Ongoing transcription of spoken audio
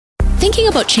Thinking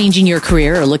about changing your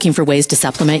career or looking for ways to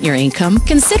supplement your income?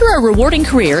 Consider a rewarding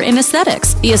career in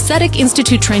aesthetics. The Esthetic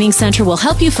Institute Training Center will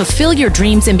help you fulfill your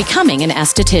dreams in becoming an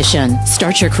esthetician.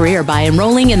 Start your career by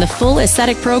enrolling in the full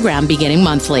aesthetic program beginning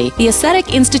monthly. The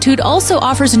Esthetic Institute also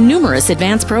offers numerous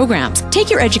advanced programs. Take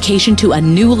your education to a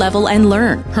new level and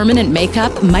learn permanent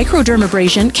makeup,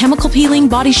 microdermabrasion, chemical peeling,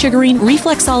 body sugaring,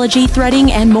 reflexology,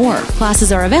 threading, and more.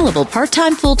 Classes are available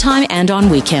part-time, full-time, and on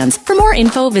weekends. For more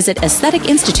info, visit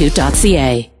aestheticinstitute.ca.